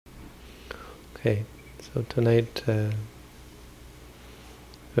Okay, so tonight I'm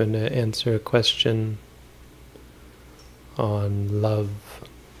going to answer a question on love.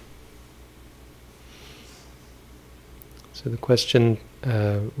 So the question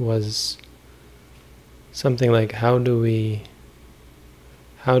was something like, how do we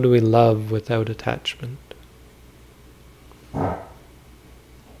love without attachment?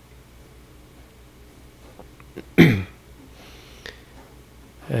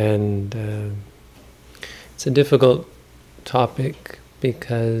 And it's a difficult topic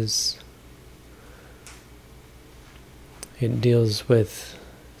because it deals with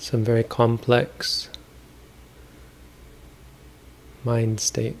some very complex mind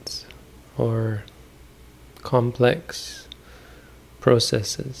states or complex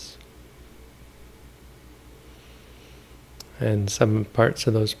processes. And some parts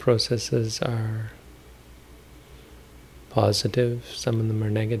of those processes are positive, some of them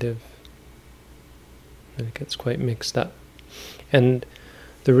are negative, and it gets quite mixed up. And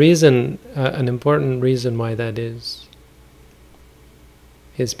the reason, an important reason why that is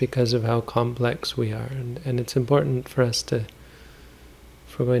because of how complex we are. And it's important for us to,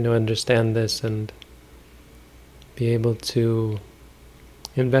 if we're going to understand this and be able to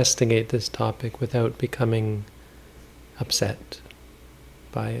investigate this topic without becoming upset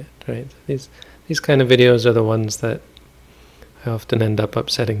by it, right? These kind of videos are the ones that I often end up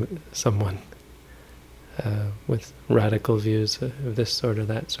upsetting someone with radical views of this sort or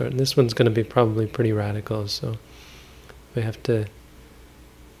that sort. And this one's going to be probably pretty radical, so we have to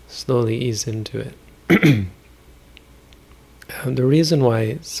slowly ease into it. The reason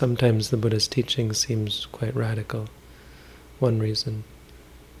why sometimes the Buddha's teaching seems quite radical, one reason,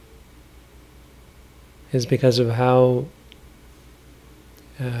 is because of how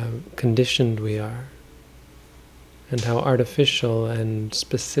conditioned we are and how artificial and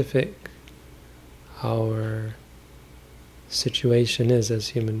specific our situation is as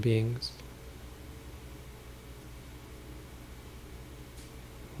human beings.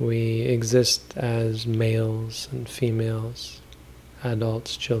 We exist as males and females,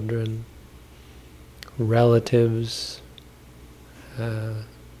 adults, children, relatives.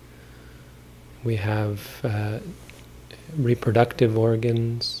 We have reproductive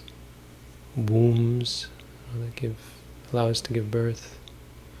organs, wombs that allow us to give birth.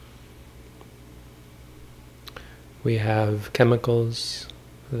 We have chemicals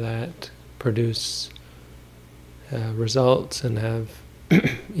that produce results and have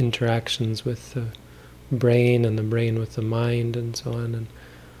interactions with the brain and the brain with the mind and so on, and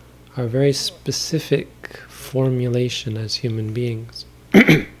our very specific formulation as human beings.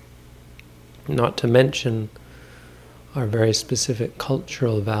 Not to mention our very specific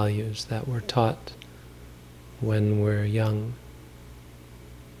cultural values that we're taught when we're young.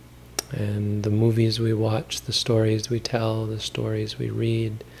 And the movies we watch, the stories we tell, the stories we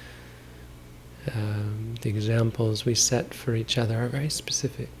read, the examples we set for each other are very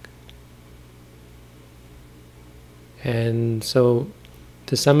specific. And so,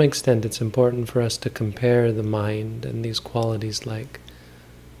 to some extent, it's important for us to compare the mind and these qualities like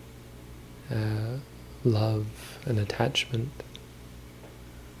love and attachment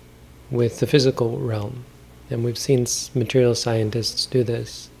with the physical realm. And we've seen material scientists do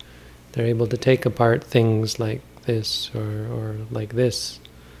this. They're able to take apart things like this or like this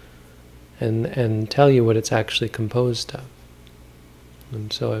and tell you what it's actually composed of.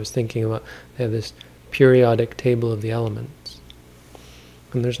 And so I was thinking about, they have this periodic table of the elements.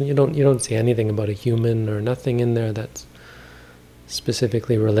 And you don't see anything about a human or nothing in there that's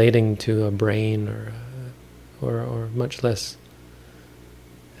specifically relating to a brain or much less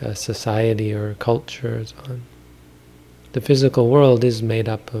a society or a culture and so on. The physical world is made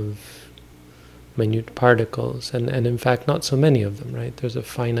up of minute particles, and in fact not so many of them, right? There's a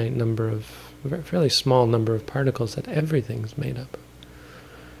finite number of, a fairly small number of particles that everything's made up of.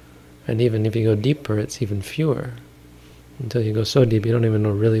 And even if you go deeper, it's even fewer. Until you go so deep, you don't even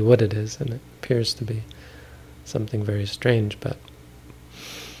know really what it is, and it appears to be something very strange. But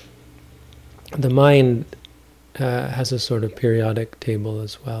the mind has a sort of periodic table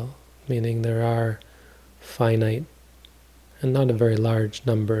as well, meaning there are finite and not a very large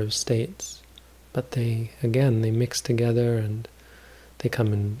number of states, but they mix together and they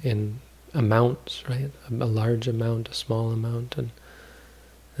come in amounts, right? A large amount, a small amount,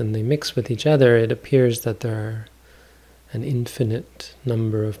 and they mix with each other. It appears that there are an infinite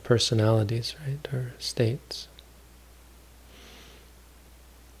number of personalities, right, or states.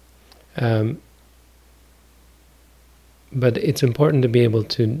 But it's important to be able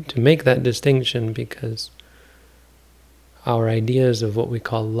to make that distinction, because our ideas of what we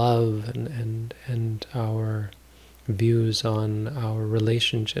call love and our views on our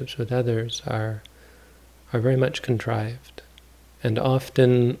relationships with others are very much contrived, and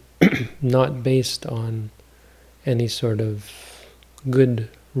often not based on any sort of good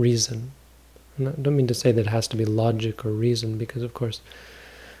reason. I don't mean to say that it has to be logic or reason, because of course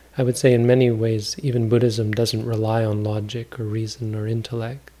I would say in many ways even Buddhism doesn't rely on logic or reason or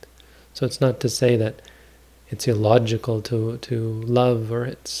intellect. So it's not to say that it's illogical to love, or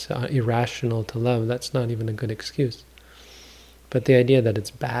it's irrational to love. That's not even a good excuse. But the idea that it's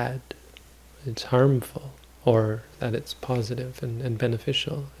bad, it's harmful, or that it's positive and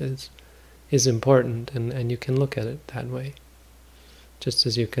beneficial is important, and you can look at it that way. Just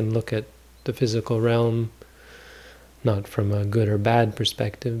as you can look at the physical realm, not from a good or bad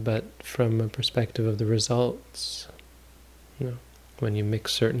perspective, but from a perspective of the results. When you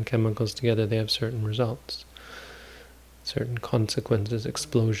mix certain chemicals together, they have certain results. Certain consequences,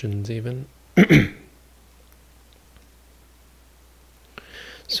 explosions even.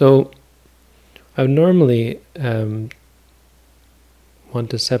 So I would normally want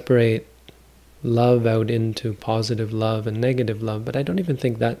to separate love out into positive love and negative love, but I don't even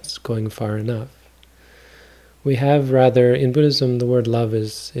think that's going far enough. We have rather, in Buddhism, the word love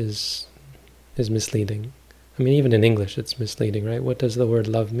is misleading. I mean, even in English it's misleading, right? What does the word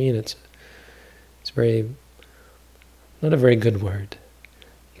love mean? It's not a very good word,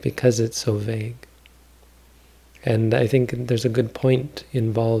 because it's so vague. And I think there's a good point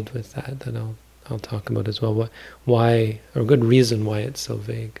involved with that I'll talk about as well. Why, or a good reason why it's so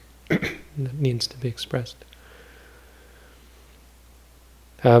vague. That needs to be expressed.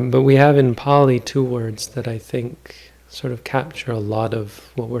 But we have in Pali two words that I think sort of capture a lot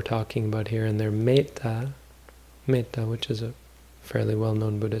of what we're talking about here, and they're metta, which is a fairly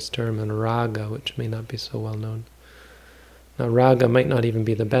well-known Buddhist term, and raga, which may not be so well-known. Now, raga might not even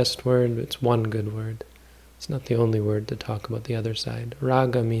be the best word, but it's one good word. It's not the only word to talk about the other side.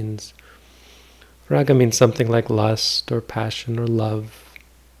 Raga means something like lust or passion or love.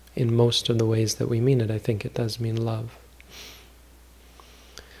 In most of the ways that we mean it, I think it does mean love.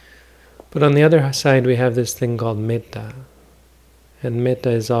 But on the other side, we have this thing called metta. And metta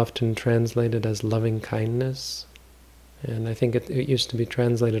is often translated as loving kindness. And I think it used to be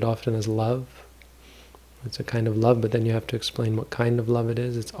translated often as love. It's a kind of love, but then you have to explain what kind of love it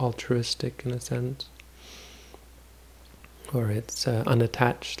is. It's altruistic in a sense. Or it's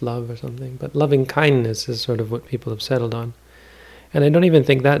unattached love or something. But loving kindness is sort of what people have settled on. And I don't even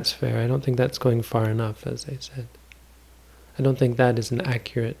think that's fair. I don't think that's going far enough, as I said. I don't think that is an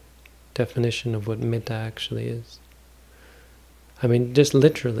accurate definition of what metta actually is. I mean, just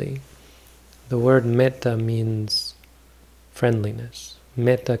literally, the word metta means friendliness.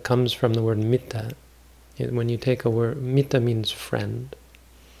 Metta comes from the word mitta. When you take a word, mitta means friend.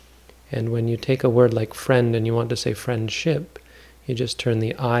 And when you take a word like friend and you want to say friendship, you just turn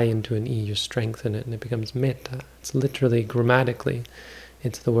the I into an E, you strengthen it, and it becomes metta. It's literally, grammatically,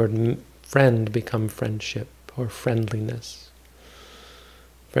 it's the word friend become friendship, or friendliness.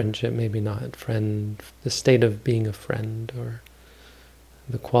 Friendship, maybe not. Friend, the state of being a friend, or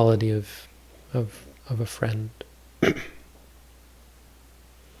the quality of a friend.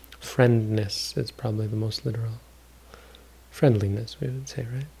 Friendness is probably the most literal. Friendliness, we would say,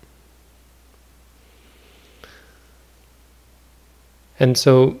 right? And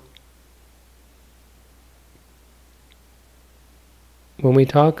so, when we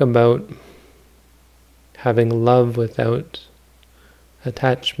talk about having love without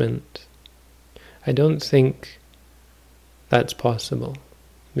attachment, I don't think that's possible,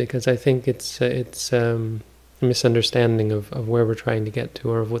 because I think it's a misunderstanding of where we're trying to get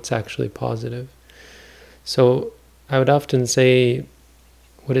to, or of what's actually positive. So I would often say,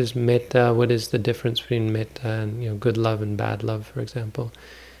 what is metta? What is the difference between metta and good love and bad love, for example?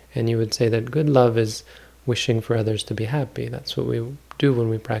 And you would say that good love is wishing for others to be happy. That's what we do when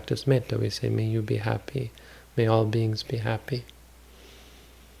we practice metta. We say, may you be happy, may all beings be happy.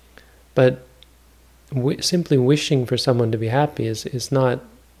 But simply wishing for someone to be happy is not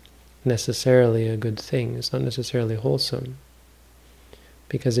necessarily a good thing. It's not necessarily wholesome.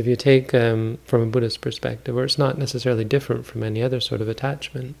 Because if you take from a Buddhist perspective, or it's not necessarily different from any other sort of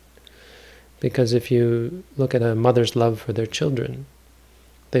attachment. Because if you look at a mother's love for their children,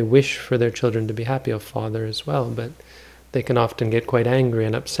 they wish for their children to be happy, a father as well, but they can often get quite angry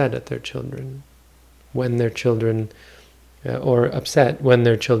and upset at their children when their children, or upset when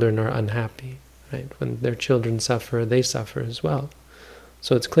their children are unhappy, right? When their children suffer, they suffer as well.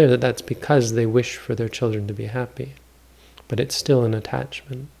 So it's clear that that's because they wish for their children to be happy. But it's still an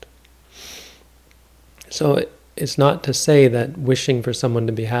attachment. So it's not to say that wishing for someone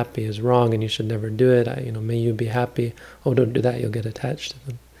to be happy is wrong and you should never do it. May you be happy. Oh, don't do that, you'll get attached to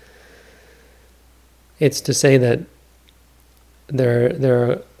them. It's to say that there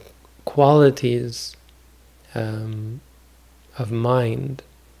are qualities of mind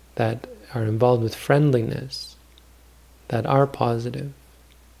that are involved with friendliness that are positive,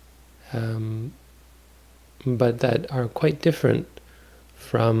 but that are quite different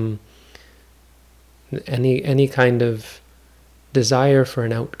from any kind of desire for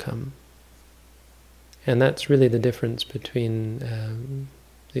an outcome. And that's really the difference between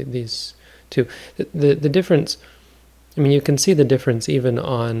these two. The difference, you can see the difference even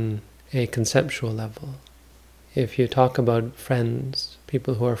on a conceptual level. If you talk about friends,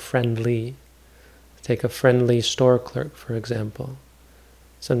 people who are friendly, take a friendly store clerk, for example.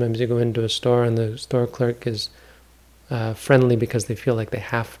 Sometimes you go into a store and the store clerk is friendly because they feel like they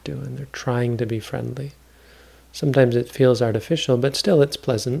have to, and they're trying to be friendly. Sometimes it feels artificial, but still it's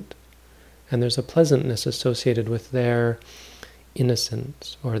pleasant. And there's a pleasantness associated with their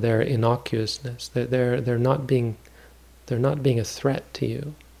innocence or their innocuousness. They're not being a threat to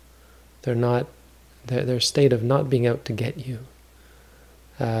you. Their state of not being out to get you.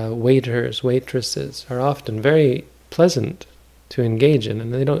 Waiters, waitresses are often very pleasant to engage in,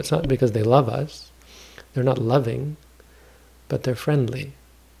 and it's not because they love us. They're not loving, but they're friendly.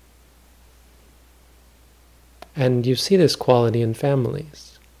 And you see this quality in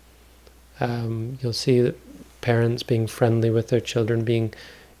families. You'll see parents being friendly with their children, being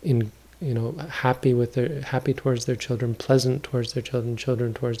happy towards their children, pleasant towards their children,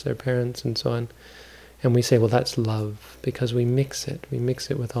 children towards their parents, and so on. And we say, well, that's love, because we mix it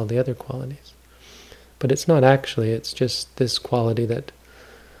with all the other qualities. But it's not actually, it's just this quality that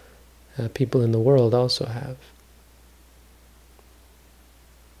people in the world also have.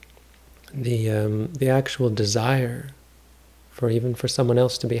 The actual desire for someone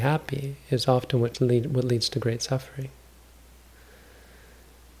else to be happy is often what leads to great suffering.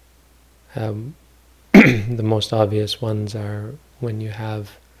 The most obvious ones are when you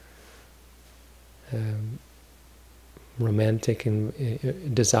have romantic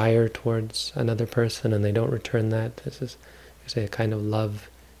desire towards another person and they don't return that. This is, say, a kind of love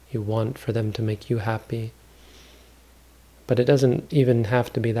you want for them to make you happy. But it doesn't even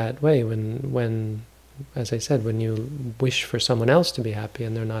have to be that way. When, as I said, when you wish for someone else to be happy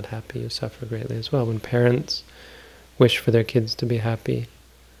and they're not happy, you suffer greatly as well. When parents wish for their kids to be happy,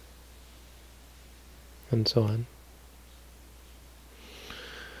 and so on.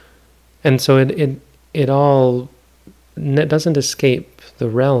 And so it all doesn't escape the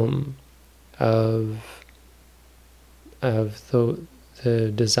realm of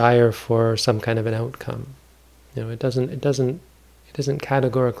the desire for some kind of an outcome. It isn't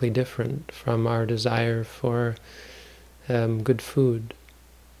categorically different from our desire for good food,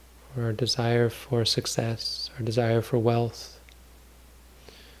 or our desire for success, our desire for wealth,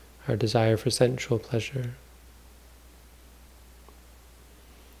 our desire for sensual pleasure.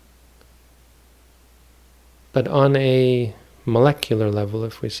 But on a molecular level,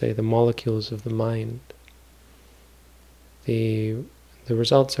 if we say the molecules of the mind, the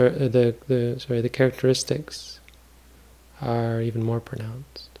results are the characteristics are even more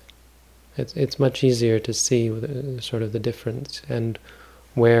pronounced. It's much easier to see sort of the difference, and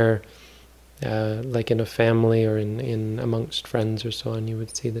where, like in a family or in amongst friends or so on, you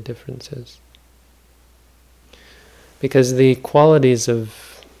would see the differences. Because the qualities of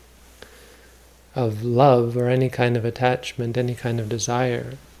love or any kind of attachment, any kind of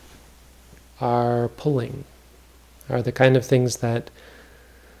desire, are pulling, are the kind of things that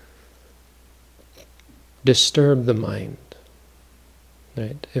disturb the mind.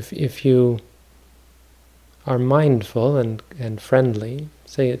 Right? If you are mindful and friendly,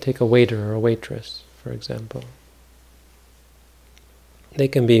 say take a waiter or a waitress, for example. They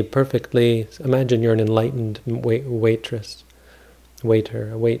can be perfectly, imagine you're an enlightened waitress,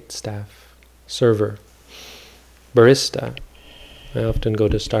 waiter, a wait staff, server, barista. I often go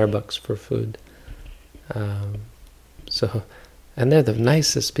to Starbucks for food. And they're the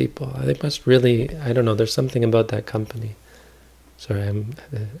nicest people. They must really, I don't know, there's something about that company. Sorry, I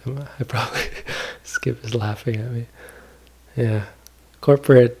probably, Skip is laughing at me. Yeah,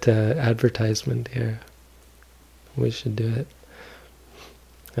 corporate advertisement here. We should do it.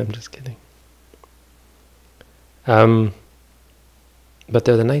 I'm just kidding. But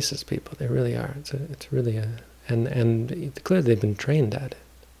they're the nicest people. They really are. It's really and clearly they've been trained at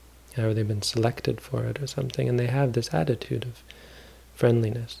it, or they've been selected for it or something, and they have this attitude of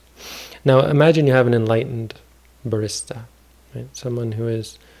friendliness. Now imagine you have an enlightened barista, right? Someone who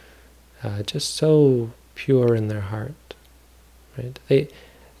is just so pure in their heart, right?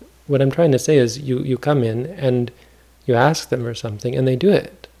 What I'm trying to say is you come in and you ask them for something and they do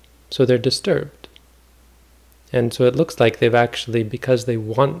it. So they're disturbed. And so it looks like they've actually, because they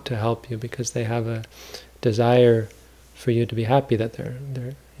want to help you, because they have a desire for you to be happy, that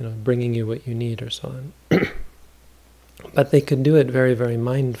they're bringing you what you need or so on. But they can do it very, very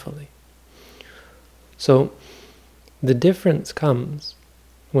mindfully. So the difference comes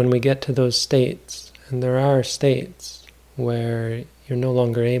when we get to those states, and there are states where you're no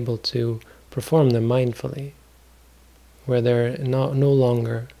longer able to perform them mindfully, where they're no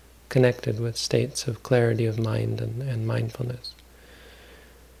longer connected with states of clarity of mind and mindfulness.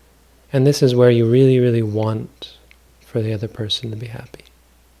 And this is where you really, really want for the other person to be happy.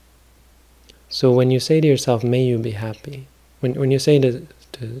 So when you say to yourself, may you be happy, when you say to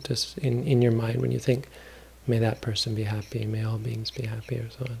in your mind, when you think, may that person be happy, may all beings be happy, or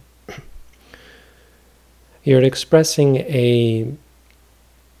so on, you're expressing a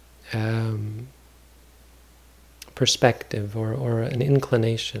perspective or an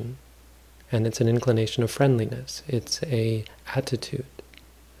inclination, and it's an inclination of friendliness. It's a attitude.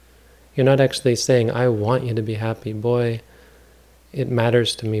 You're not actually saying, I want you to be happy. Boy, it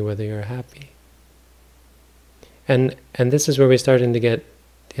matters to me whether you're happy. And this is where we're starting to get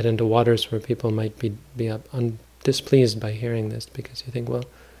into waters where people might be displeased by hearing this, because you think, well,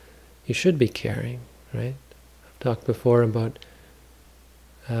 you should be caring, right? I've talked before about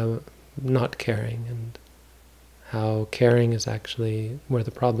not caring, and how caring is actually where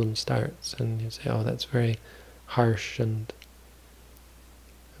the problem starts. And you say, oh, that's very harsh, and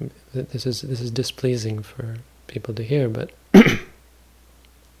this is displeasing for people to hear. But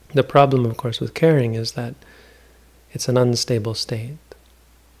the problem, of course, with caring is that it's an unstable state.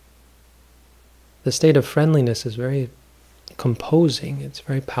 The state of friendliness is very composing, it's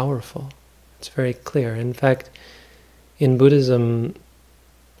very powerful, it's very clear. In fact, in Buddhism,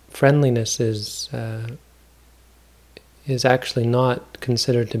 friendliness is actually not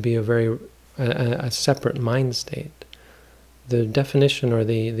considered to be a separate mind state. The definition or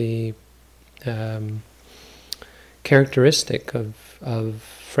the characteristic of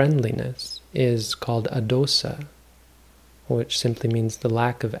friendliness is called adosa, which simply means the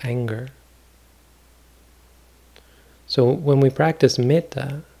lack of anger. So when we practice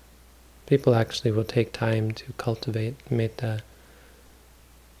metta, people actually will take time to cultivate metta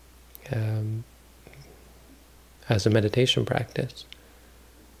as a meditation practice.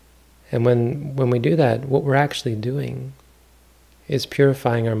 And when we do that, what we're actually doing is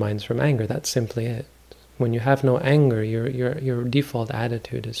purifying our minds from anger. That's simply it. When you have no anger, your default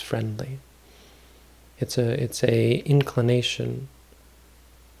attitude is friendly. It's a inclination,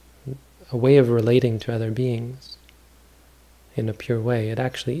 a way of relating to other beings in a pure way. It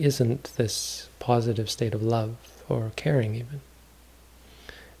actually isn't this positive state of love or caring even.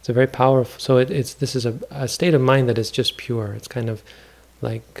 It's a very powerful, so this is a state of mind that is just pure. It's kind of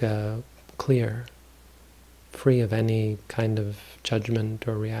like clear, free of any kind of judgment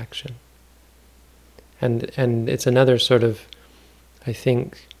or reaction. And it's another sort of, I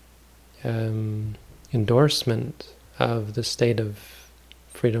think, endorsement of the state of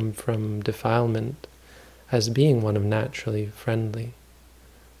freedom from defilement as being one of naturally friendly.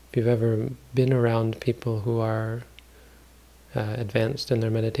 If you've ever been around people who are advanced in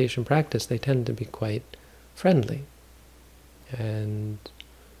their meditation practice, they tend to be quite friendly. And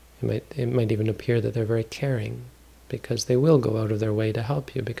it might even appear that they're very caring, because they will go out of their way to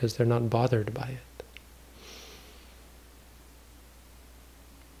help you, because they're not bothered by it.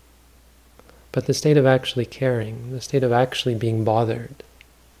 But the state of actually caring, the state of actually being bothered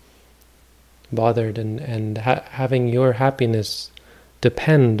and having your happiness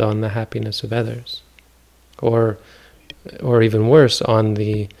depend on the happiness of others, or even worse, on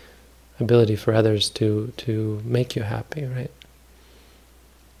the ability for others to make you happy, right?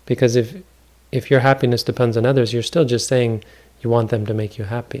 Because if your happiness depends on others, you're still just saying you want them to make you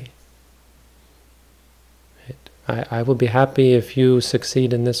happy. I will be happy if you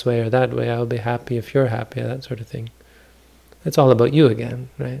succeed in this way or that way. I will be happy if you're happy, that sort of thing. It's all about you again,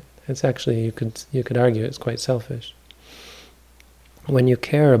 right? It's actually, you could argue it's quite selfish. When you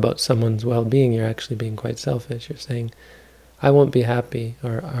care about someone's well-being, you're actually being quite selfish. You're saying, I won't be happy,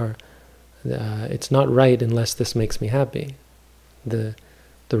 or it's not right unless this makes me happy. The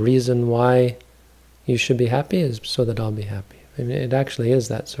reason why you should be happy is so that I'll be happy. I mean, it actually is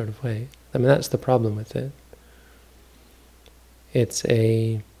that sort of way. I mean, that's the problem with it.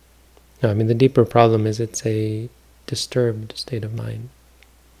 The deeper problem is it's a disturbed state of mind.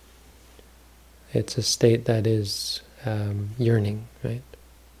 It's a state that is yearning, right?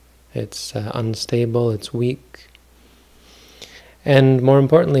 It's unstable, it's weak, and more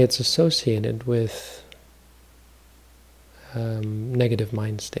importantly, it's associated with negative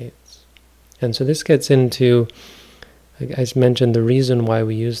mind states. And so this gets into, I mentioned, the reason why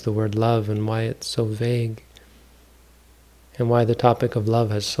we use the word love and why it's so vague, and why the topic of love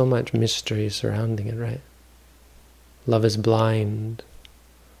has so much mystery surrounding it, right? Love is blind.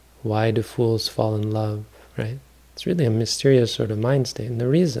 Why do fools fall in love, right? It's really a mysterious sort of mind state. And the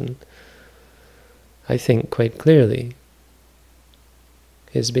reason, I think quite clearly,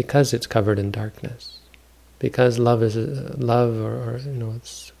 is because it's covered in darkness. Because love is love, or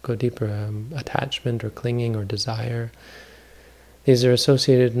let's go deeper, attachment or clinging or desire. These are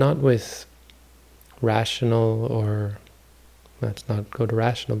associated not with rational, or let's not go to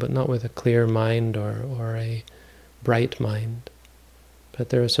rational, but not with a clear mind or a bright mind, but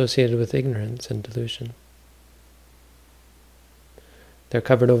they're associated with ignorance and delusion. They're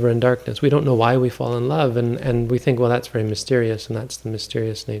covered over in darkness. We don't know why we fall in love, and we think, well, that's very mysterious, and that's the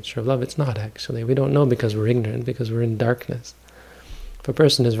mysterious nature of love. It's not, actually. We don't know because we're ignorant, because we're in darkness. If a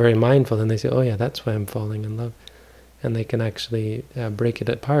person is very mindful, then they say, oh yeah, that's why I'm falling in love. And they can actually break it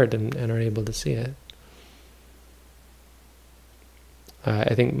apart and are able to see it.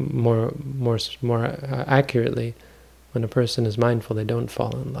 I think more accurately, when a person is mindful, they don't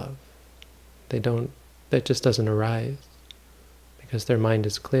fall in love. That just doesn't arise. Because their mind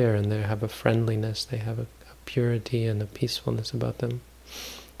is clear and they have a friendliness, they have a purity and a peacefulness about them.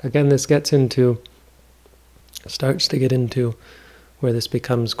 Again, this starts to get into where this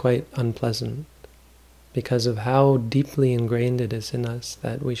becomes quite unpleasant, because of how deeply ingrained it is in us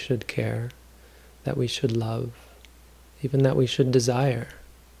that we should care, that we should love, even that we should desire,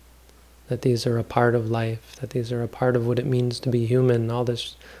 that these are a part of life, that these are a part of what it means to be human. All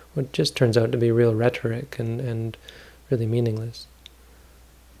this, what just turns out to be real rhetoric and really meaningless.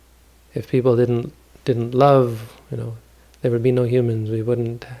 If people didn't love, there would be no humans. We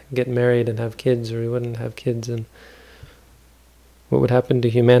wouldn't get married and have kids, or we wouldn't have kids. And what would happen to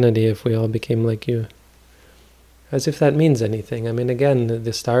humanity if we all became like you? As if that means anything. I mean, again,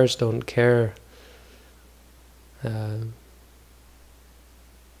 the stars don't care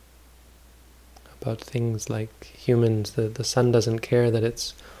about things like humans. The sun doesn't care that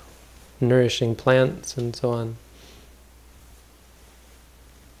it's nourishing plants and so on.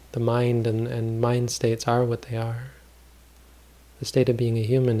 The mind and mind states are what they are. The state of being a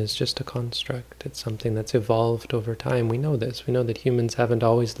human is just a construct. It's something that's evolved over time. We know this. We know that humans haven't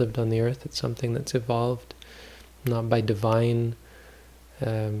always lived on the earth. It's something that's evolved, not by divine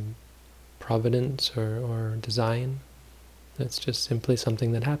providence or design. It's just simply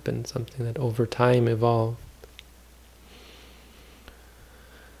something that happened, something that over time evolved.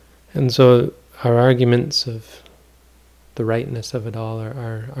 And so our arguments of the rightness of it all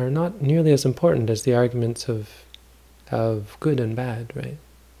are not nearly as important as the arguments of good and bad, right?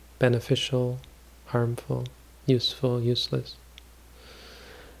 Beneficial, harmful, useful, useless.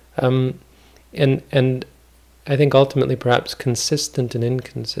 And I think ultimately perhaps consistent and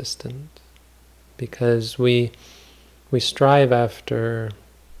inconsistent, because we strive after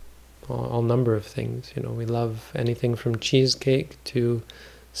all number of things. We love anything from cheesecake to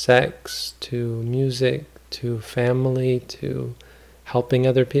sex to music to family to helping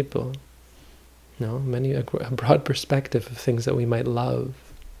other people. A broad perspective of things that we might love.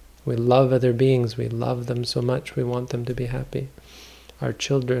 We love other beings. We love them so much. We want them to be happy. Our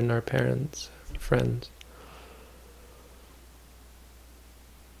children, our parents, friends.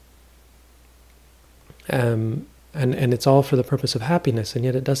 And it's all for the purpose of happiness, and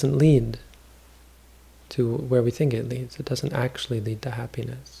yet it doesn't lead to where we think it leads. It doesn't actually lead to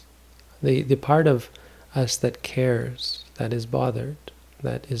happiness. The part of us that cares, that is bothered,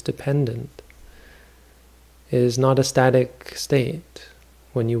 that is dependent, is not a static state.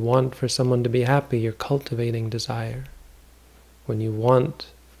 When you want for someone to be happy, you're cultivating desire. When you want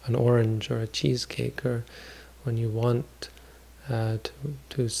an orange or a cheesecake, or when you want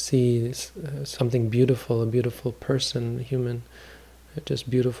to see something beautiful, a beautiful person, human, just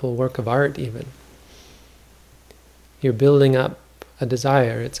beautiful work of art even, you're building up a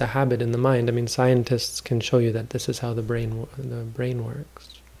desire. It's a habit in the mind. I mean, scientists can show you that this is how the brain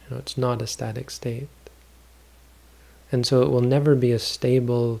works. It's not a static state. And so it will never be a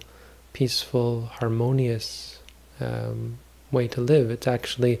stable, peaceful, harmonious way to live. It's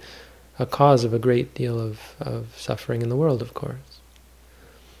actually a cause of a great deal of suffering in the world, of course.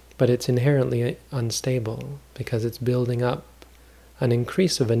 But it's inherently unstable, because it's building up an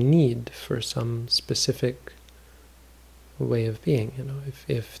increase of a need for some specific way of being.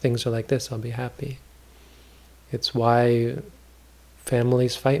 If things are like this, I'll be happy. It's why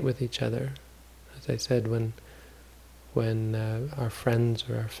families fight with each other. As I said, when our friends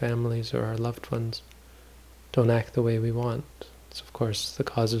or our families or our loved ones don't act the way we want, it's of course the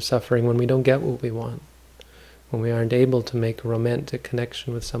cause of suffering when we don't get what we want. When we aren't able to make a romantic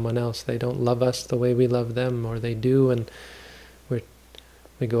connection with someone else, they don't love us the way we love them, or they do, and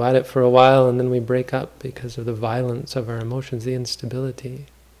we go at it for a while and then we break up because of the violence of our emotions, the instability.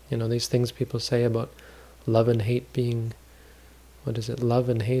 These things people say about love and hate being, what is it, love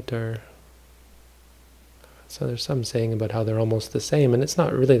and hate are, so there's some saying about how they're almost the same, and it's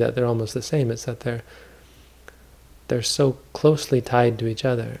not really that they're almost the same, it's that they're so closely tied to each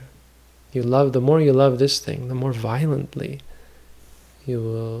other. The more you love this thing, the more violently you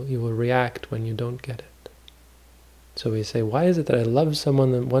will react when you don't get it. So we say, why is it that I love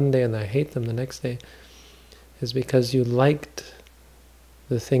someone one day and I hate them the next day? Is because you liked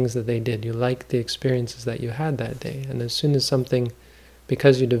the things that they did. You liked the experiences that you had that day. And as soon as something,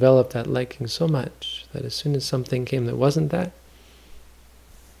 because you developed that liking so much, that as soon as something came that wasn't that,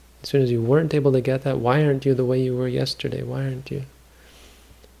 as soon as you weren't able to get that, why aren't you the way you were yesterday? Why aren't you?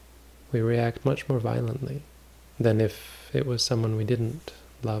 We react much more violently than if it was someone we didn't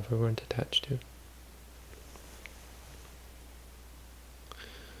love or weren't attached to.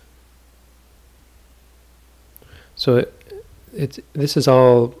 So this is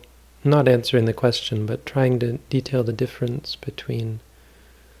all not answering the question, but trying to detail the difference between,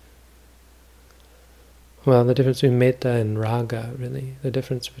 the difference between metta and raga, really. The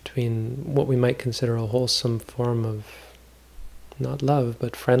difference between what we might consider a wholesome form of, not love,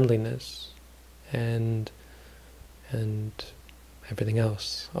 but friendliness, and everything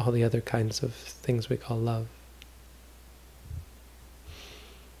else, all the other kinds of things we call love.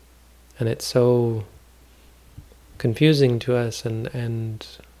 And it's so confusing to us and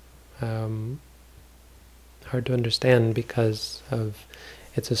hard to understand because of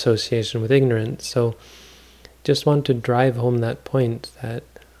its association with ignorance. So just want to drive home that point that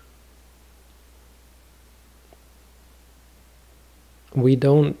we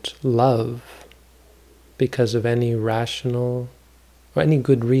don't love because of any rational or any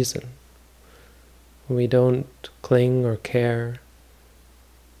good reason. We don't cling or care.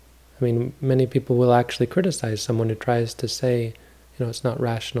 I mean, many people will actually criticize someone who tries to say, it's not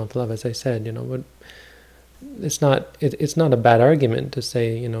rational to love. As I said, but it's not a bad argument to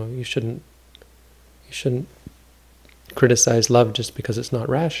say, you shouldn't criticize love just because it's not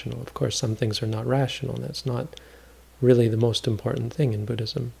rational. Of course, some things are not rational, and that's not really the most important thing in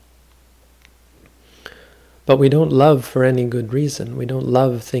Buddhism. But we don't love for any good reason. We don't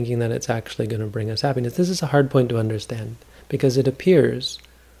love thinking that it's actually going to bring us happiness. This is a hard point to understand, because it appears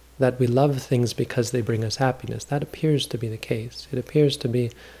that we love things because they bring us happiness. That appears to be the case. It appears to be,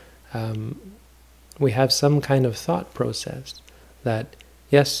 we have some kind of thought process that,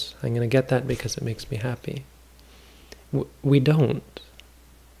 yes, I'm going to get that because it makes me happy. We don't.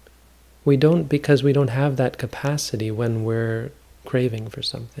 We don't because we don't have that capacity when we're craving for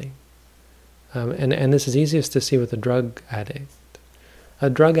something. And this is easiest to see with a drug addict. A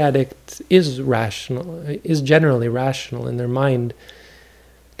drug addict is generally rational in their mind,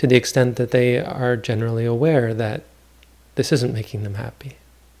 to the extent that they are generally aware that this isn't making them happy.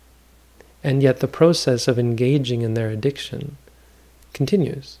 And yet the process of engaging in their addiction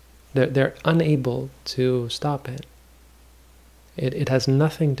continues. They're unable to stop it. It has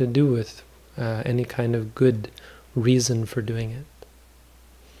nothing to do with any kind of good reason for doing it.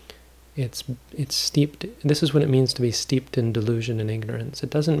 It's steeped. This is what it means to be steeped in delusion and ignorance.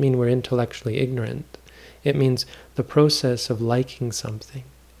 It doesn't mean we're intellectually ignorant. It means the process of liking something.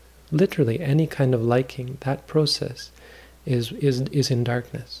 Literally, any kind of liking, that process is in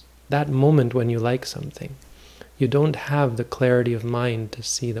darkness. That moment when you like something, you don't have the clarity of mind to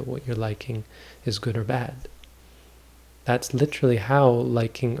see that what you're liking is good or bad. That's literally how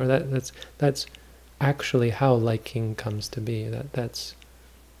liking, or that's actually how liking comes to be. That's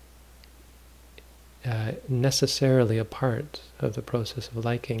necessarily a part of the process of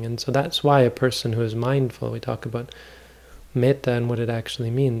liking. And so that's why a person who is mindful, we talk about metta and what it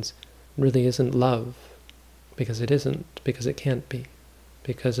actually means, really isn't love, because it isn't, because it can't be,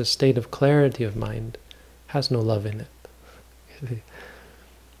 because a state of clarity of mind has no love in it.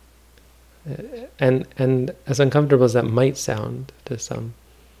 And as uncomfortable as that might sound to some,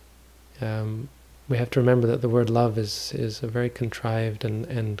 we have to remember that the word love is a very contrived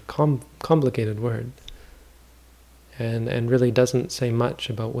and complicated word, and really doesn't say much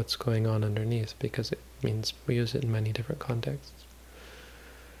about what's going on underneath, because it means we use it in many different contexts.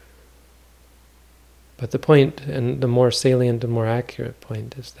 But the point, and the more salient and more accurate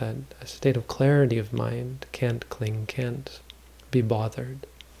point, is that a state of clarity of mind can't cling, can't be bothered.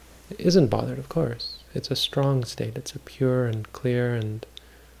 It isn't bothered, of course. It's a strong state. It's a pure and clear and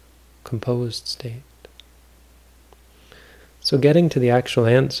composed state. So getting to the actual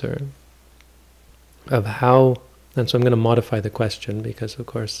answer of how, and so I'm going to modify the question because, of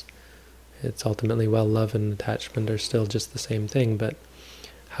course, it's ultimately, well, love and attachment are still just the same thing, but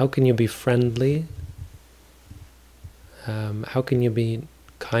how can you be friendly? How can you be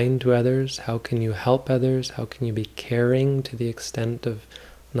kind to others? How can you help others? How can you be caring to the extent of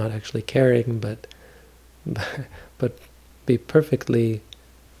not actually caring, but be perfectly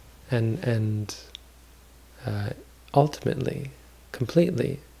and ultimately,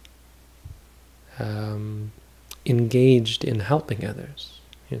 completely engaged in helping others,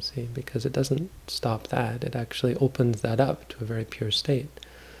 you see, because it doesn't stop that. It actually opens that up to a very pure state.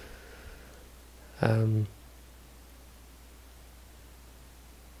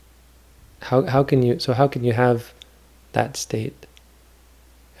 How can you have that state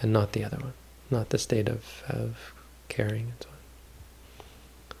and not the other one, not the state of caring and so on?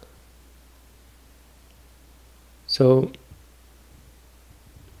 So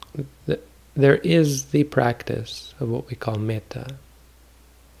there is the practice of what we call metta,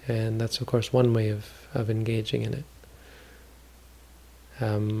 and that's of course one way of engaging in it.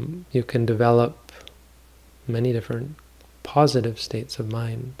 You can develop many different positive states of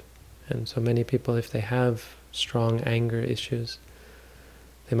mind, and so many people, if they have strong anger issues,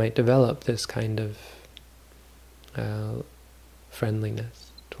 they might develop this kind of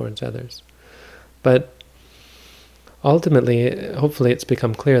friendliness towards others. But ultimately, hopefully it's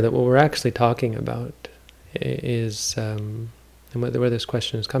become clear that what we're actually talking about is, and where this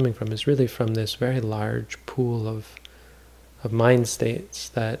question is coming from, is really from this very large pool of mind states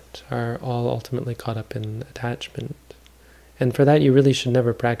that are all ultimately caught up in attachment. And for that you really should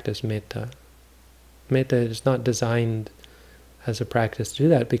never practice metta. Metta is not designed as a practice to do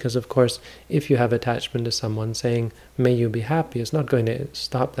that, because of course if you have attachment to someone, saying may you be happy is not going to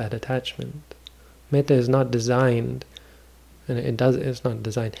stop that attachment. Metta is not designed, and it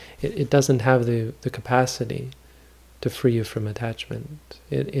doesn't have the capacity to free you from attachment.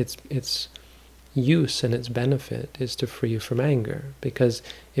 Its use and its benefit is to free you from anger, because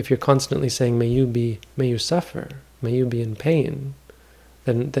if you're constantly saying may you suffer, may you be in pain,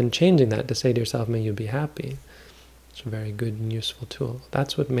 then changing that to say to yourself may you be happy, it's a very good and useful tool.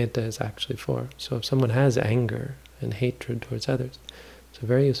 That's what metta is actually for. So if someone has anger and hatred towards others, it's a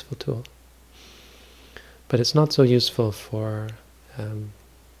very useful tool. But it's not so useful for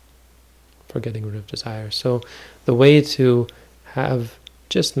getting rid of desire. So the way to have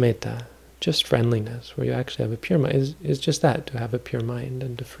just metta, just friendliness, where you actually have a pure mind, is just that, to have a pure mind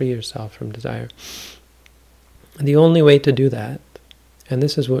and to free yourself from desire. And the only way to do that, and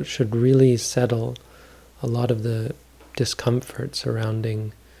this is what should really settle a lot of the discomfort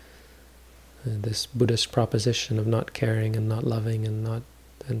surrounding this Buddhist proposition of not caring and not loving and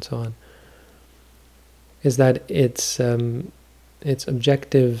so on, is that it's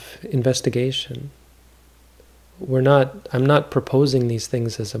objective investigation. I'm not proposing these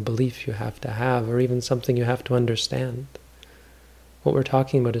things as a belief you have to have, or even something you have to understand. What we're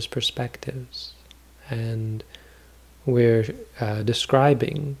talking about is perspectives, and we're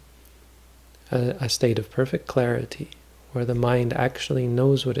describing a state of perfect clarity, where the mind actually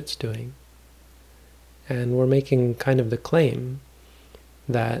knows what it's doing. And we're making kind of the claim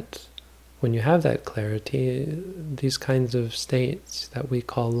that when you have that clarity, these kinds of states that we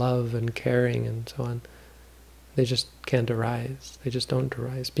call love and caring and so on, they just can't arise. They just don't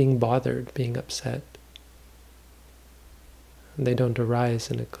arise. Being bothered, being upset, they don't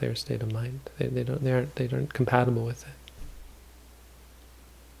arise in a clear state of mind. They aren't compatible with it.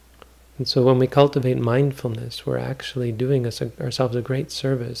 And so when we cultivate mindfulness, we're actually doing ourselves a great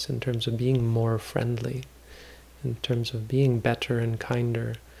service in terms of being more friendly, in terms of being better and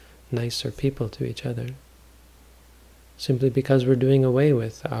kinder, nicer people to each other, simply because we're doing away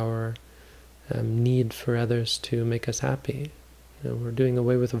with our need for others to make us happy. We're doing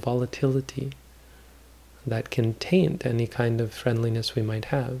away with volatility that can taint any kind of friendliness we might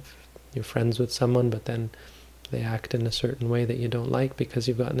have. You're friends with someone, but then they act in a certain way that you don't like because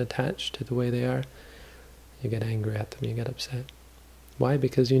you've gotten attached to the way they are. You get angry at them, you get upset. Why?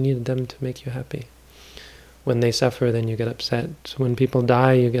 Because you needed them to make you happy. When they suffer, then you get upset. When people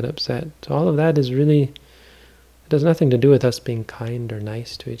die, you get upset. So all of that is really, it has nothing to do with us being kind or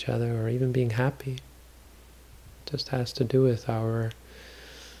nice to each other or even being happy. It just has to do with our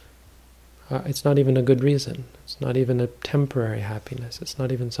it's not even a good reason. It's not even a temporary happiness. It's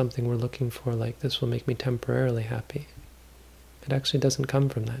not even something we're looking for, like this will make me temporarily happy. It actually doesn't come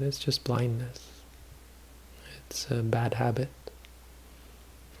from that. It's just blindness. It's a bad habit.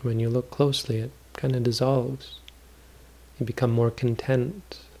 When you look closely, it kind of dissolves. You become more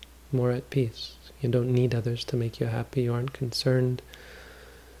content, more at peace. You don't need others to make you happy. You aren't concerned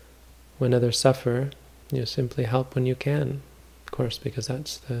when others suffer. You simply help when you can. Of course, because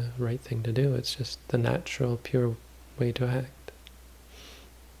that's the right thing to do. It's just the natural, pure way to act.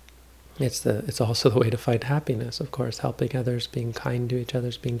 It's also the way to find happiness, of course. Helping others, being kind to each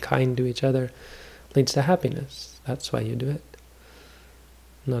other leads to happiness. That's why you do it.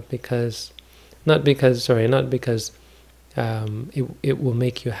 Not because it will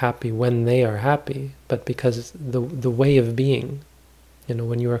make you happy when they are happy, but because the way of being,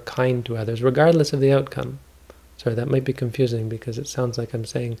 when you are kind to others, regardless of the outcome. Sorry, that might be confusing because it sounds like I'm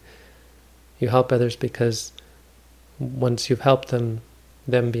saying you help others because once you've helped them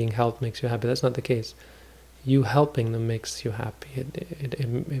being helped makes you happy. That's not the case. You helping them makes you happy.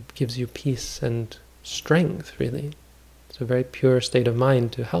 It gives you peace and strength, really. It's a very pure state of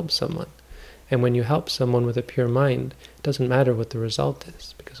mind to help someone. And when you help someone with a pure mind, it doesn't matter what the result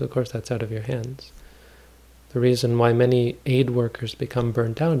is, because of course that's out of your hands. The reason why many aid workers become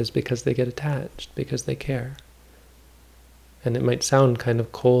burnt out is because they get attached, because they care. And it might sound kind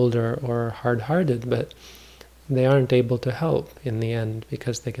of cold or hard-hearted, but they aren't able to help in the end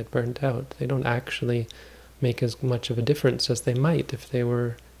because they get burnt out. They don't actually make as much of a difference as they might if they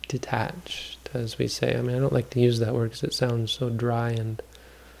were detached, as we say. I mean, I don't like to use that word because it sounds so dry and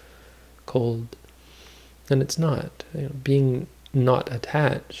cold. And it's not. Being not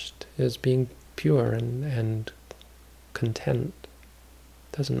attached is being pure and content.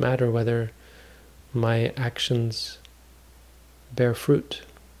 It doesn't matter whether my actions bear fruit.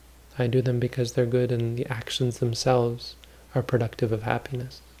 I do them because they're good and the actions themselves are productive of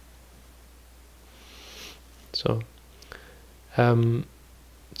happiness. So the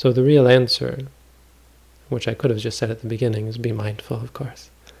real answer, which I could have just said at the beginning, is be mindful, of course.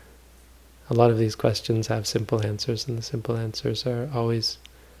 A lot of these questions have simple answers, and the simple answers are always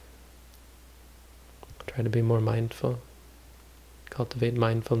try to be more mindful. Cultivate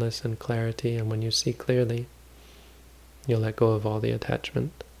mindfulness and clarity, and when you see clearly, you'll let go of all the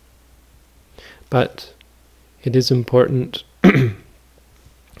attachment. But it is important,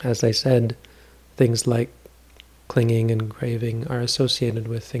 as I said, things like clinging and craving are associated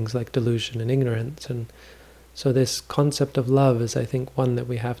with things like delusion and ignorance, and so this concept of love is, I think, one that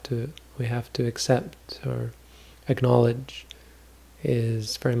we have to accept or acknowledge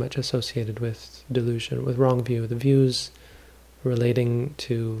is very much associated with delusion, with wrong view, the views relating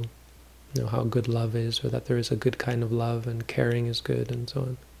to how good love is, or that there is a good kind of love and caring is good and so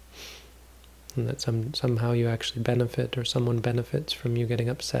on. And that somehow you actually benefit, or someone benefits from you getting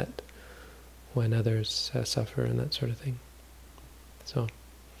upset when others suffer and that sort of thing. So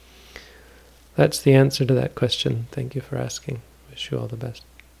that's the answer to that question. Thank you for asking. Wish you all the best.